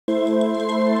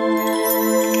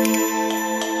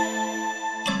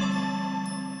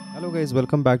Guys,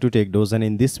 welcome back to TechDose, and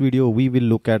in this video we will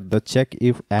look at the check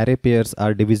if array pairs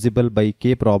are divisible by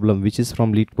k problem, which is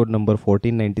from Leetcode number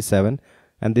 1497,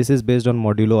 and this is based on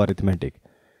modulo arithmetic.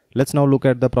 Let's now look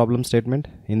at the problem statement.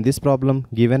 In this problem,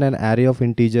 given an array of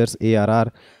integers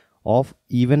arr of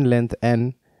even length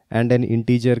n and an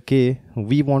integer k,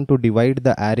 we want to divide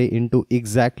the array into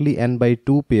exactly n by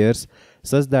 2 pairs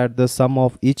such that the sum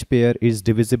of each pair is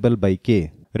divisible by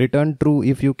k. Return true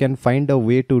if you can find a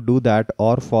way to do that,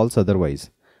 or false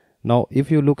otherwise. Now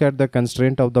if you look at the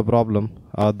constraint of the problem,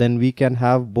 then we can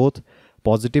have both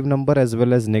positive number as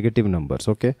well as negative numbers.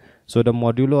 Okay, so the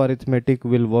modulo arithmetic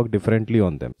will work differently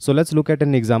on them. So let's look at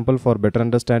an example for better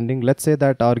understanding. Let's say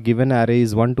that our given array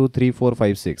is 1 2 3 4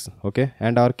 5 6, okay,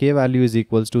 and our k value is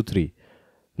equals to 3.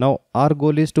 Now our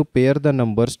goal is to pair the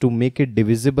numbers to make it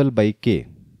divisible by k,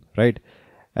 right?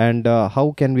 And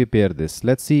how can we pair this?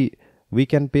 Let's see. We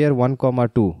can pair 1 comma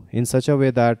 2 in such a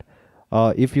way that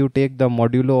if you take the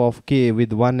modulo of k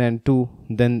with 1 and 2,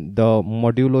 then the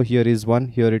modulo here is 1,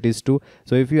 here it is 2.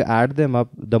 So if you add them up,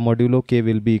 the modulo k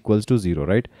will be equals to 0,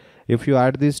 right? If you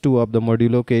add these two up, the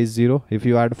modulo k is 0. If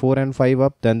you add 4 and 5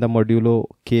 up, then the modulo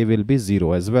k will be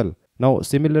 0 as well. Now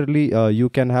similarly, you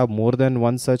can have more than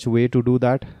one such way to do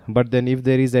that, but then if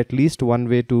there is at least one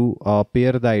way to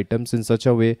pair the items in such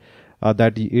a way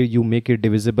that you make it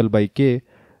divisible by k,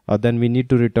 then we need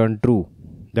to return true.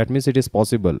 That means it is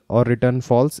possible, or return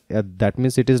false. That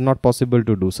means it is not possible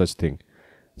to do such thing.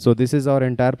 So this is our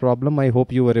entire problem. I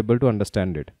hope you were able to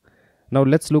understand it. Now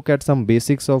let's look at some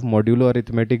basics of modulo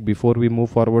arithmetic before we move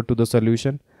forward to the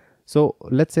solution. So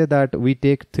let's say that we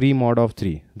take 3 mod of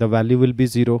 3. The value will be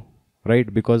 0,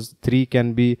 right? Because 3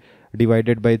 can be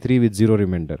divided by 3 with 0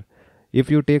 remainder.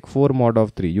 If you take 4 mod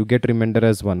of 3, you get remainder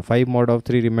as 1. 5 mod of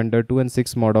 3, remainder 2, and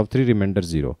 6 mod of 3, remainder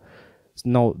 0.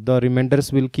 Now the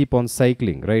remainders will keep on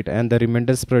cycling, right? And the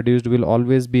remainders produced will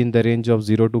always be in the range of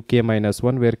 0 to k minus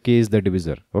 1, where k is the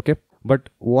divisor. Okay, but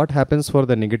what happens for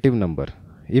the negative number?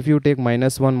 If you take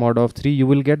minus 1 mod of 3, you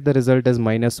will get the result as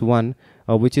minus 1,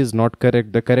 which is not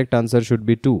correct. The correct answer should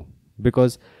be 2,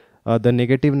 because the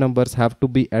negative numbers have to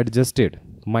be adjusted.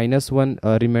 Minus 1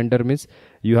 remainder means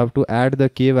you have to add the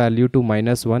k value to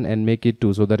minus 1 and make it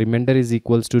 2. So the remainder is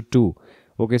equals to 2.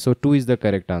 Okay, so 2 is the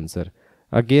correct answer.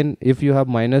 Again, if you have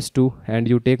minus 2 and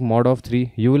you take mod of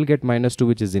 3, you will get minus 2,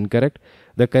 which is incorrect.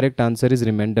 The correct answer is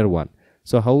remainder 1.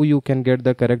 So how you can get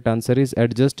the correct answer is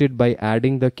adjust it by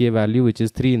adding the k value, which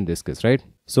is 3 in this case, right?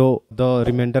 So the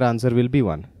remainder answer will be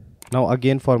 1. Now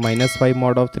again, for minus 5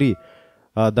 mod of 3,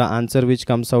 the answer which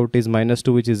comes out is minus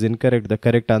 2, which is incorrect. The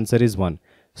correct answer is 1.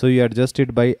 So you adjust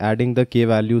it by adding the k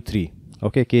value 3.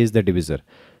 Okay, k is the divisor.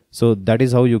 So that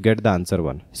is how you get the answer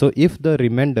 1. So if the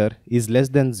remainder is less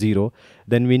than 0,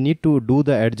 then we need to do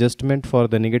the adjustment for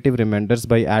the negative remainders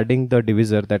by adding the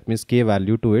divisor, that means k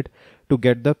value, to it to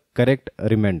get the correct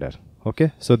remainder.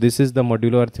 Okay, so this is the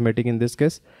modulo arithmetic in this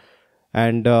case.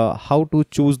 And how to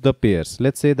choose the pairs?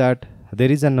 Let's say that there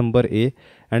is a number a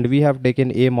and we have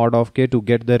taken a mod of k to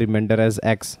get the remainder as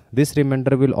x. This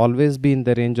remainder will always be in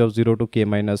the range of 0 to k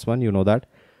minus 1, you know that.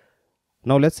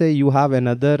 Now let's say you have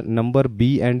another number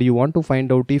b and you want to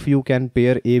find out if you can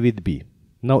pair a with b.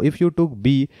 Now if you took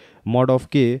b mod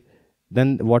of k,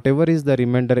 then whatever is the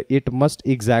remainder, it must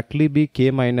exactly be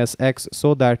k minus x,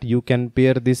 so that you can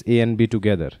pair this a and b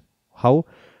together. How?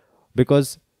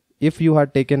 Because if you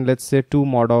had taken, let's say, 2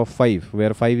 mod of 5,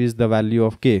 where 5 is the value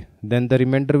of k, then the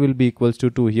remainder will be equals to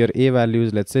 2. Here a value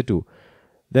is, let's say, 2.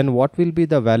 Then what will be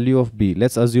the value of b?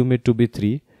 Let's assume it to be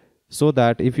 3. So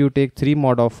that if you take 3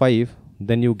 mod of 5,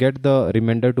 then you get the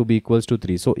remainder to be equals to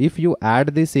 3. So if you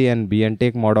add this a and b and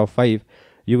take mod of 5,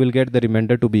 you will get the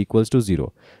remainder to be equals to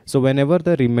 0. So whenever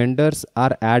the remainders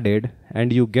are added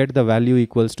and you get the value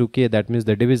equals to k, that means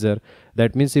the divisor,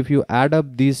 that means if you add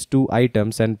up these two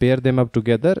items and pair them up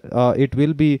together, it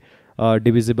will be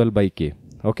divisible by k.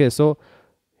 Okay, so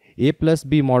a plus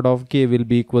b mod of k will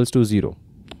be equals to 0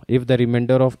 if the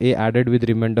remainder of a added with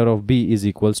remainder of b is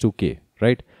equals to k,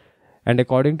 right? And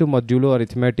according to modulo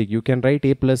arithmetic, you can write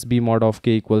a plus b mod of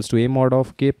k equals to a mod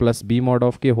of k plus b mod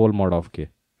of k whole mod of k,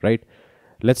 right?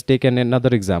 Let's take another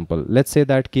example. Let's say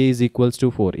that k is equals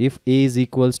to 4. If a is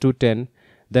equals to 10,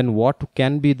 then what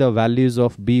can be the values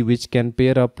of b which can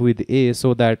pair up with a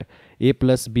so that a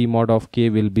plus b mod of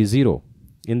k will be 0?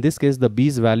 In this case, the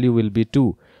b's value will be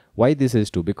 2. Why this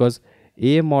is 2? Because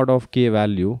a mod of k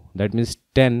value, that means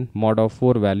 10 mod of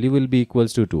 4 value, will be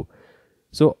equals to 2.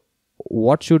 So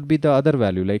what should be the other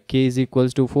value? Like k is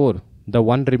equals to 4, the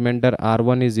one remainder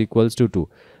r1 is equals to 2.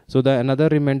 So the another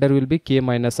remainder will be k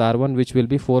minus r1, which will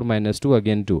be 4 minus 2,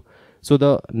 again 2. So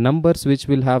the numbers which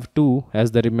will have 2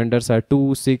 as the remainders are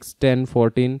 2, 6, 10,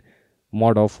 14,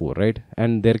 mod of 4, right?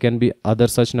 And there can be other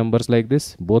such numbers like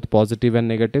this, both positive and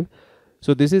negative.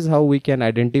 So this is how we can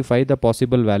identify the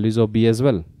possible values of b as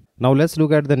well. Now let's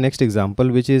look at the next example,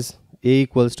 which is a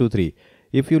equals to 3.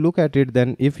 If you look at it,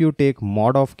 then if you take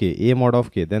mod of k, a mod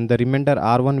of k, then the remainder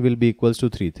r1 will be equals to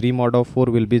 3. 3 mod of 4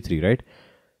 will be 3, right?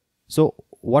 So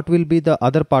what will be the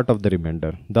other part of the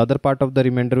remainder? The other part of the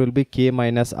remainder will be k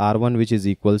minus r1, which is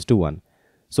equals to 1.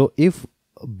 So if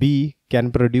b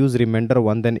can produce remainder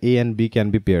 1, then a and b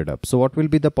can be paired up. So what will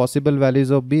be the possible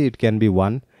values of b? It can be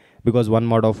 1, because 1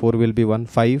 mod of 4 will be 1,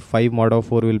 5 mod of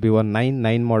 4 will be 1,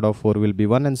 9 mod of 4 will be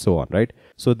 1, and so on, right?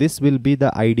 So this will be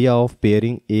the idea of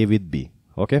pairing a with b.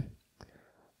 Okay.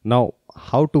 Now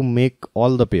how to make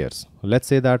all the pairs? Let's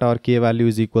say that our k value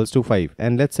is equals to 5,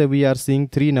 and let's say we are seeing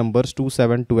three numbers 2,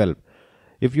 7, 12.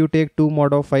 If you take 2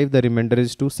 mod of 5, the remainder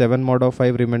is 2, 7 mod of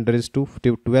 5, remainder is 2,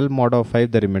 12 mod of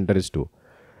 5, the remainder is 2.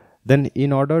 Then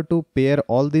in order to pair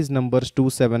all these numbers 2,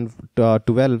 7,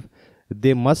 12,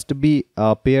 they must be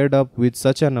paired up with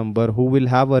such a number who will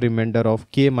have a remainder of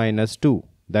k minus 2.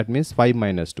 That means 5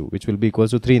 minus 2, which will be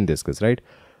equals to 3 in this case, right?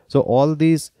 So all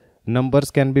these numbers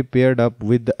can be paired up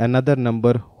with another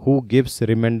number who gives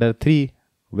remainder 3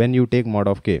 when you take mod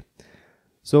of k.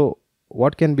 So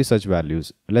what can be such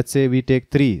values? Let's say we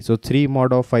take 3. So 3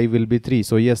 mod of 5 will be 3.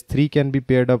 So yes, 3 can be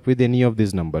paired up with any of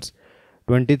these numbers.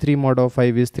 23 mod of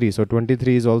 5 is 3. So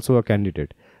 23 is also a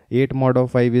candidate. 8 mod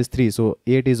of 5 is 3. So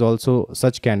 8 is also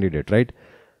such candidate, right?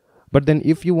 But then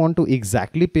if you want to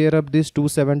exactly pair up this 2,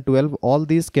 7, 12, all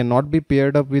these cannot be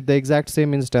paired up with the exact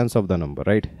same instance of the number,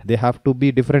 right? They have to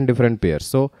be different pairs.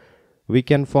 So we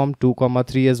can form 2,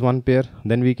 3 as one pair.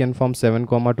 Then we can form 7,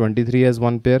 23 as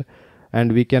one pair.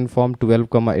 And we can form 12,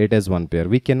 8 as one pair.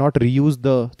 We cannot reuse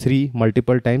the 3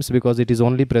 multiple times because it is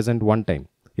only present one time.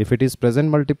 If it is present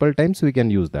multiple times, we can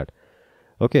use that.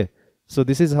 Okay. So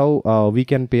this is how we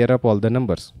can pair up all the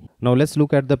numbers. Now let's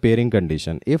look at the pairing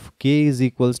condition. If k is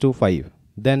equals to 5,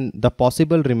 then the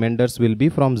possible remainders will be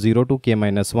from 0 to k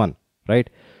minus 1, right?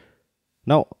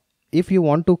 Now, if you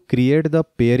want to create the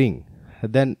pairing,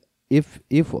 then if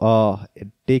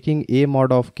taking a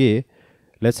mod of k,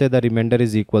 let's say the remainder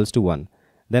is equals to 1,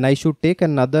 then I should take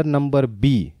another number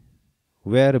b,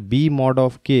 where b mod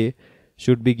of k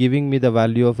should be giving me the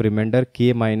value of remainder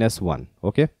k minus 1,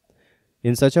 okay?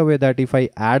 In such a way that if I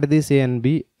add this a and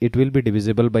b, it will be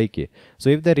divisible by k. So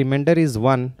if the remainder is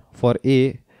 1 for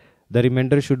a, the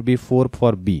remainder should be 4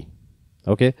 for b,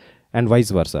 okay? And vice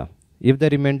versa. If the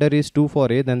remainder is 2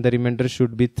 for a, then the remainder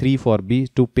should be 3 for b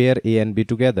to pair a and b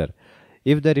together.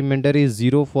 If the remainder is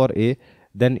 0 for a,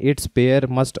 then its pair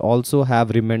must also have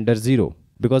remainder 0.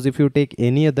 Because if you take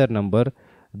any other number,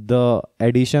 the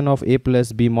addition of a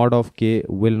plus b mod of k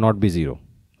will not be 0.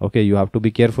 Okay, you have to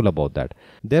be careful about that.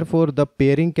 Therefore, the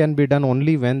pairing can be done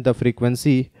only when the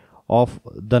frequency of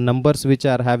the numbers which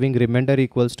are having remainder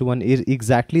equals to 1 is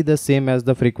exactly the same as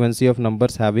the frequency of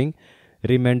numbers having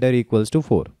remainder equals to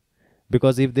 4.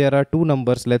 Because if there are two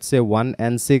numbers, let's say 1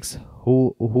 and 6,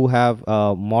 who have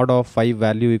mod of 5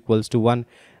 value equals to 1,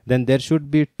 then there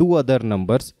should be two other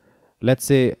numbers, let's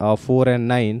say 4 and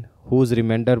 9, whose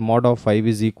remainder mod of 5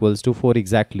 is equals to 4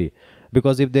 exactly.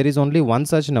 Because if there is only one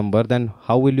such number, then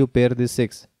how will you pair this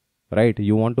 6, right?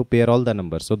 You want to pair all the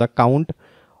numbers. So the count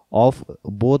of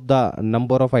both the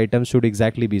number of items should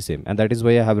exactly be same, and that is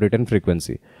why I have written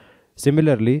frequency.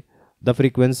 Similarly, the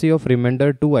frequency of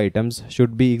remainder 2 items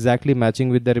should be exactly matching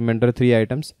with the remainder 3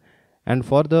 items. And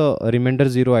for the remainder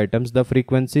 0 items, the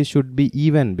frequency should be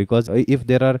even, because if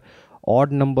there are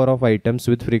odd number of items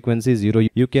with frequency 0,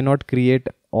 you cannot create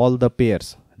all the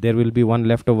pairs. There will be one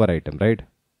leftover item, right?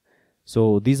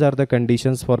 So these are the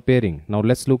conditions for pairing. Now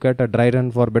let's look at a dry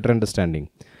run for better understanding.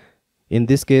 In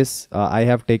this case, I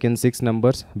have taken 6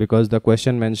 numbers because the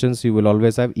question mentions you will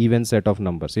always have even set of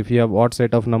numbers. If you have odd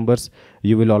set of numbers,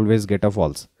 you will always get a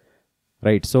false,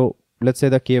 right? So let's say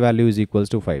the k value is equals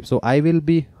to 5. So I will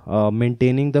be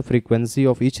maintaining the frequency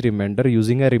of each remainder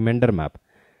using a remainder map.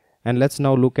 And let's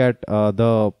now look at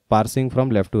the parsing from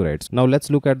left to right. Now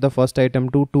let's look at the first item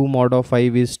 2. 2 mod of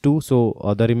 5 is 2. So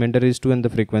the remainder is 2 and the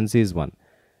frequency is 1.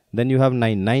 Then you have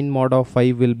 9. 9 mod of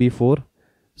 5 will be 4.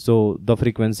 So the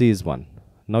frequency is 1.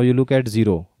 Now you look at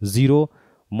 0. 0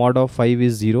 mod of 5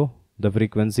 is 0. The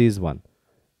frequency is 1.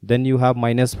 Then you have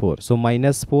minus 4. So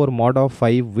minus 4 mod of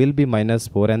 5 will be minus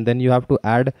 4. And then you have to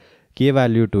add k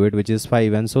value to it, which is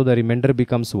 5. And so the remainder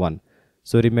becomes 1.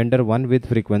 So remainder 1 with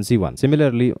frequency 1.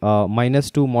 Similarly,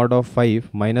 minus 2 mod of 5.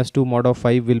 Minus 2 mod of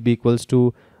 5 will be equals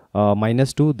to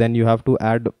minus 2. Then you have to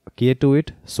add k to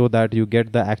it so that you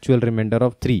get the actual remainder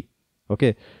of 3.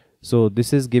 Okay. So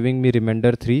this is giving me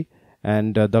remainder 3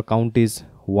 and the count is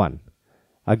 1.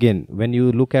 Again, when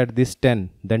you look at this 10,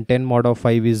 then 10 mod of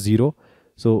 5 is 0.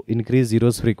 So increase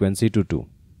 0's frequency to 2.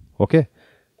 Okay.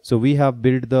 So we have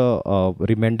built the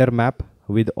remainder map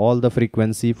with all the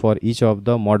frequency for each of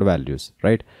the mod values,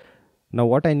 right? Now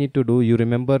what I need to do, you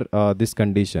remember this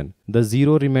condition. The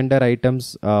 0 remainder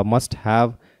items must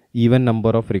have even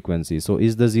number of frequency. So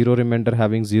is the 0 remainder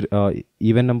having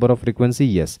even number of frequency?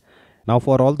 Yes. Now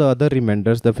for all the other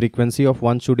remainders, the frequency of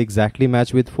 1 should exactly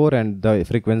match with 4 and the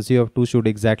frequency of 2 should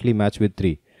exactly match with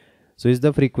 3. So is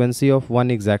the frequency of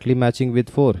 1 exactly matching with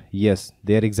 4? Yes,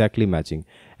 they are exactly matching.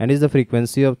 And is the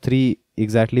frequency of 3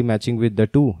 exactly matching with the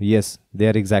 2? Yes, they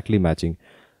are exactly matching.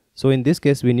 So in this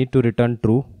case, we need to return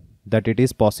true, that it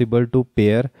is possible to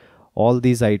pair all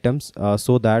these items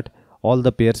so that all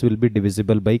the pairs will be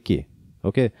divisible by k.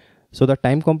 Okay. So the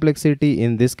time complexity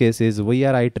in this case is we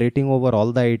are iterating over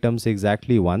all the items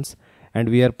exactly once and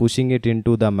we are pushing it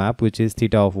into the map, which is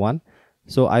theta of 1.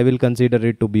 So I will consider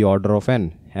it to be order of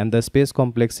n, and the space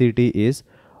complexity is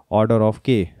order of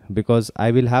k, because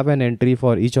I will have an entry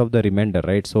for each of the remainder,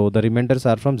 right? So the remainders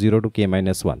are from 0 to k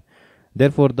minus 1.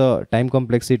 Therefore, the time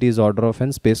complexity is order of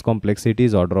n, space complexity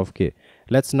is order of k.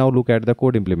 Let's now look at the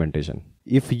code implementation.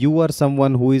 If you are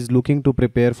someone who is looking to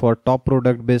prepare for top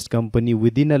product based company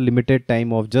within a limited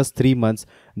time of just 3 months,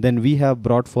 then we have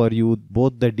brought for you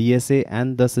both the DSA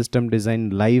and the system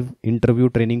design live interview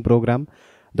training program.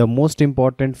 The most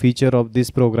important feature of this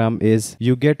program is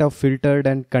you get a filtered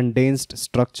and condensed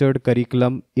structured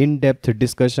curriculum, in-depth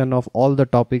discussion of all the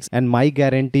topics, and my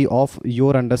guarantee of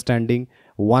your understanding,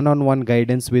 one-on-one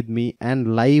guidance with me,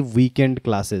 and live weekend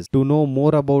classes. To know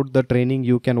more about the training,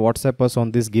 you can WhatsApp us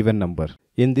on this given number.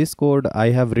 In this code, I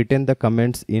have written the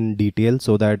comments in detail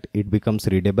so that it becomes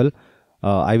readable.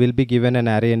 I will be given an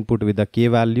array input with a k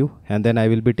value, and then I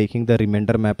will be taking the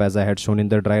remainder map as I had shown in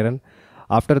the dry run.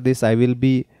 After this, I will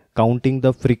be counting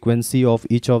the frequency of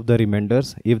each of the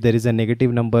remainders. If there is a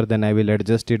negative number, then I will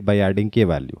adjust it by adding k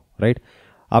value, right?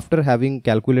 After having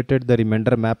calculated the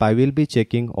remainder map, I will be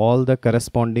checking all the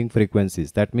corresponding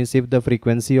frequencies. That means if the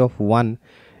frequency of 1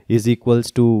 is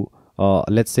equals to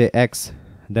let's say x,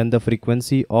 then the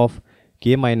frequency of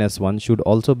k minus 1 should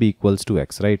also be equals to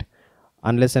x, right?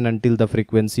 Unless and until the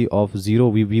frequency of 0,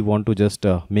 we want to just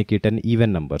make it an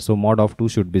even number. So mod of 2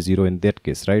 should be 0 in that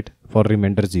case, right? For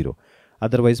remainder 0.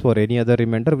 Otherwise, for any other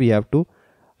remainder, we have to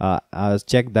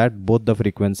check that both the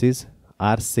frequencies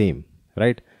are same,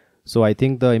 right? So I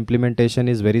think the implementation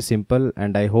is very simple,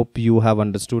 and I hope you have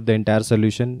understood the entire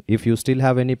solution. If you still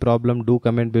have any problem, do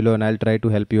comment below and I'll try to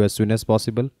help you as soon as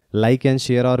possible. Like and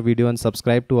share our video and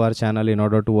subscribe to our channel in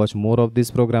order to watch more of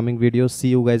these programming videos. See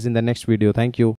you guys in the next video. Thank you.